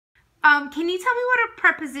Can you tell me what a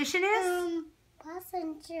preposition is?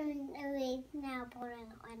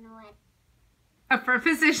 A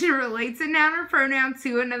preposition relates a noun or pronoun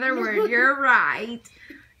to another word. You're right.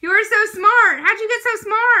 You are so smart. How'd you get so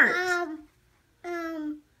smart?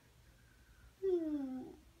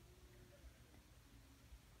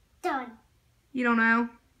 Done. You don't know?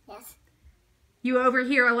 Yes. You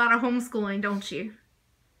overhear a lot of homeschooling, don't you?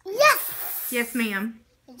 Yes. Yes, ma'am.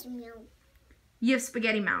 Yes, ma'am. You have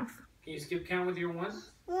spaghetti mouth. Can you skip count with your one?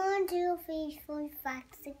 1, 2, 3, 4, 5,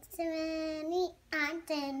 6, 7, 8, 9,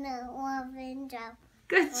 10, 11, 12.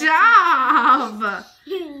 Good job.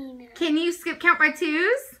 Can you skip count by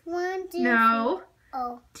twos? 1, 2, No.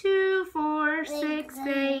 3, 2, 4, 6,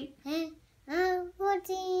 8.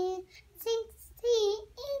 14, 16,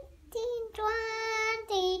 18,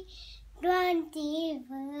 20,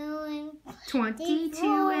 21,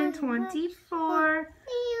 22 and 24.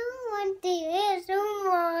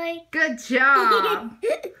 21. Good job.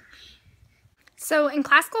 So in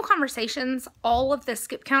classical conversations, all of the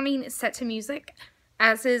skip counting is set to music,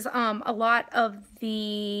 as is a lot of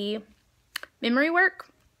the memory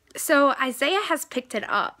work. So Isaiah has picked it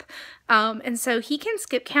up. And so he can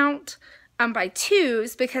skip count by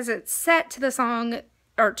twos because it's set to the song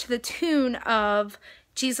or to the tune of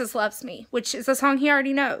Jesus Loves Me, which is a song he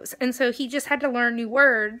already knows. And so he just had to learn new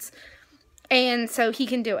words, and so he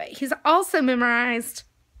can do it. He's also memorized,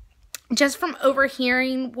 just from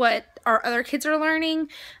overhearing what our other kids are learning,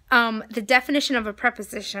 the definition of a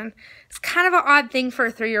preposition. It's kind of an odd thing for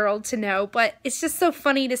a 3-year-old to know, but it's just so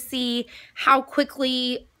funny to see how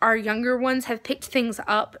quickly our younger ones have picked things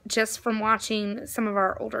up just from watching some of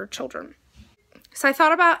our older children. So I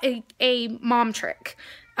thought about a mom trick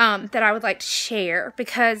that I would like to share,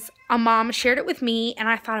 because a mom shared it with me and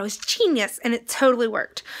I thought it was genius and it totally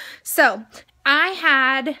worked. So I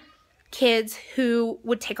had kids who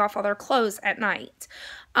would take off all their clothes at night.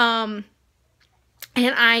 And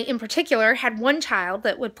I, in particular, had one child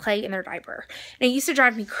that would play in their diaper. And it used to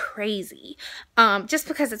drive me crazy, just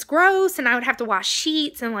because it's gross, and I would have to wash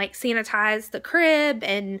sheets and, like, sanitize the crib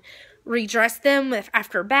and redress them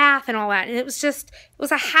after a bath and all that. And it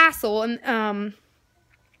was a hassle. And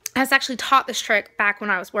I was actually taught this trick back when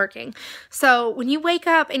I was working. So when you wake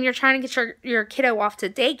up and you're trying to get your kiddo off to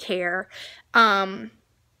daycare,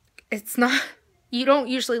 it's not, you don't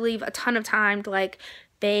usually leave a ton of time to, like,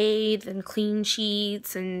 bathe and clean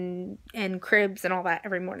sheets and cribs and all that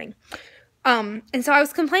every morning. And so I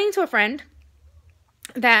was complaining to a friend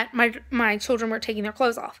that my children were taking their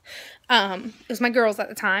clothes off. It was my girls at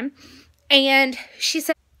the time. And she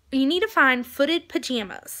said, you need to find footed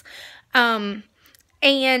pajamas, and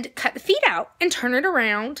cut the feet out and turn it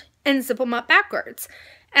around and zip them up backwards.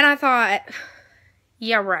 And I thought,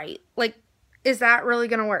 yeah, right. Like, is that really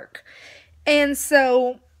going to work? And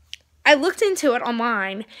so I looked into it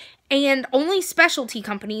online, and only specialty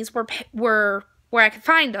companies were where I could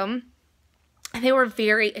find them, and they were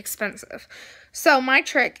very expensive. So my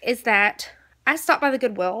trick is that I stop by the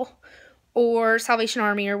Goodwill or Salvation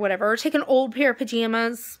Army or whatever, or take an old pair of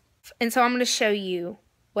pajamas, and so I'm going to show you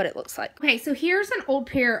what it looks like. Okay, so here's an old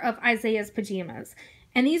pair of Isaiah's pajamas,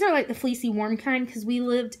 and these are like the fleecy warm kind, because we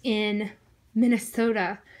lived in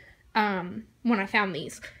Minnesota when I found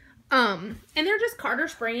these. And they're just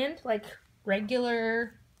Carter's brand, like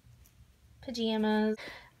regular pajamas.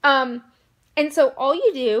 And so all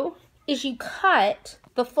you do is you cut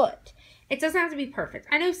the foot. It doesn't have to be perfect.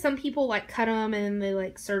 I know some people like cut them and then they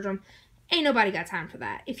like serge them. Ain't nobody got time for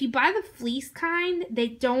that. If you buy the fleece kind, they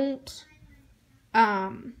don't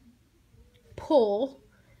pull.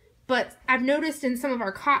 But I've noticed in some of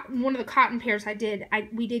our cotton, one of the cotton pairs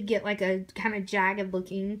we did get like a kind of jagged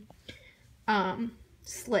looking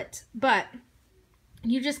slit. But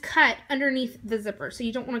you just cut underneath the zipper, so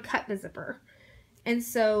you don't want to cut the zipper. And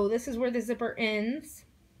so this is where the zipper ends,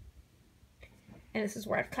 and this is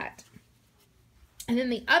where I've cut. And then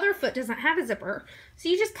the other foot doesn't have a zipper, so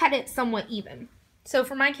you just cut it somewhat even. So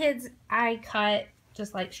for my kids, I cut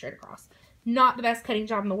just like straight across. Not the best cutting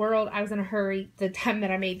job in the world. I was in a hurry the time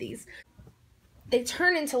that I made these. They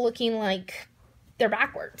turn into looking like they're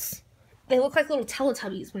backwards. They look like little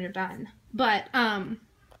Teletubbies when you're done. But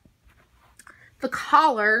the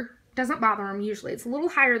collar doesn't bother them usually. It's a little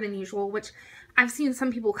higher than usual, which I've seen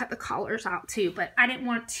some people cut the collars out too, but I didn't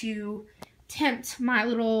want to tempt my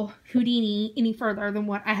little Houdini any further than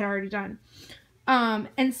what I had already done.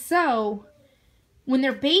 And so when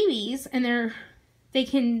they're babies and they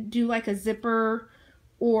can do like a zipper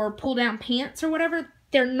or pull down pants or whatever,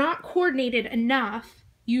 they're not coordinated enough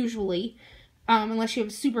usually, unless you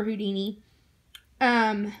have a super Houdini,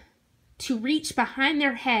 to reach behind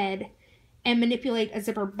their head and manipulate a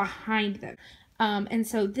zipper behind them. And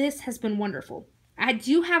so this has been wonderful. I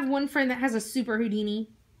do have one friend that has a super Houdini.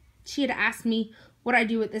 She had asked me what I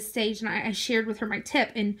do at this stage, and I shared with her my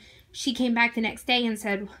tip, and she came back the next day and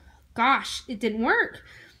said, gosh, it didn't work.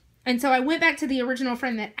 And so I went back to the original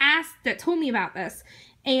friend that told me about this,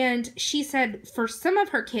 and she said for some of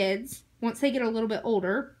her kids, once they get a little bit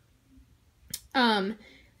older,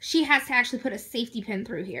 she has to actually put a safety pin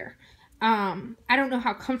through here. I don't know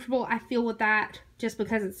how comfortable I feel with that, just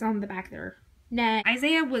because it's on the back of their neck.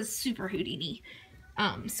 Isaiah was super Houdini,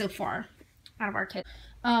 so far, out of our kids.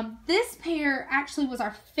 This pair actually was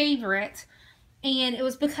our favorite, and it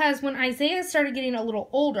was because when Isaiah started getting a little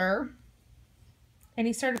older, and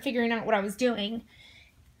he started figuring out what I was doing,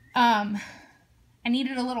 I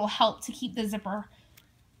needed a little help to keep the zipper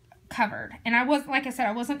covered. And I was, like I said,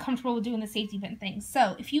 I wasn't comfortable with doing the safety pin thing.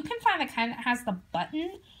 So if you can find the kind that has the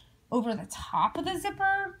button over the top of the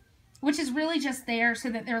zipper, which is really just there so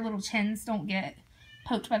that their little chins don't get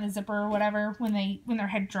poked by the zipper or whatever when their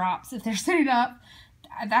head drops if they're sitting up.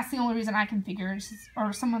 That's the only reason I can figure it,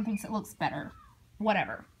 or someone thinks it looks better.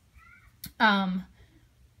 Whatever.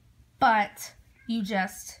 But you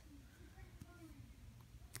just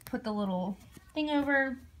put the little thing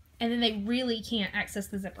over, and then they really can't access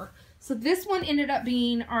the zipper. So this one ended up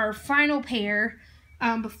being our final pair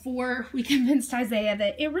before we convinced Isaiah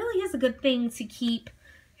that it really is a good thing to keep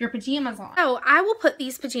your pajamas on. So I will put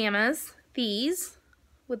these pajamas, these,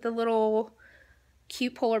 with the little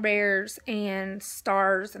cute polar bears and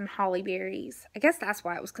stars and holly berries. I guess that's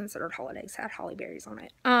why it was considered holidays. It had holly berries on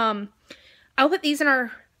it. I'll put these in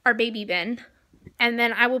our baby bin, and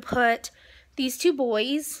then I will put these two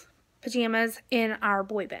boys' pajamas in our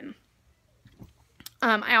boy bin.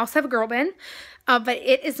 I also have a girl bin, but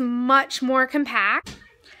it is much more compact.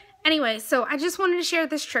 Anyway, so I just wanted to share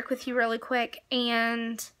this trick with you really quick,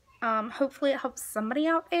 and hopefully it helps somebody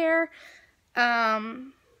out there.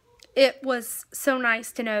 It was so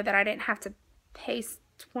nice to know that I didn't have to pay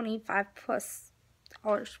 $25+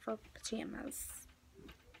 for pajamas.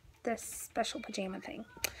 This special pajama thing.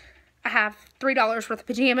 I have $3 worth of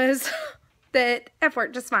pajamas that have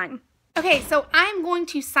worked just fine. Okay, so I'm going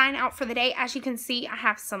to sign out for the day. As you can see, I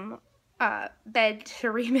have some bed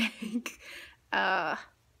to remake. Have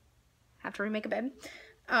to remake a bed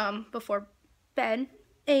before bed.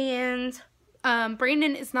 And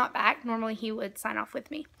Brandon is not back. Normally he would sign off with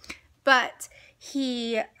me. But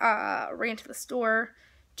he ran to the store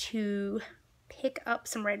to pick up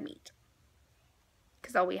some red meat.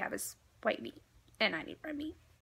 Because all we have is white meat. And I need red meat.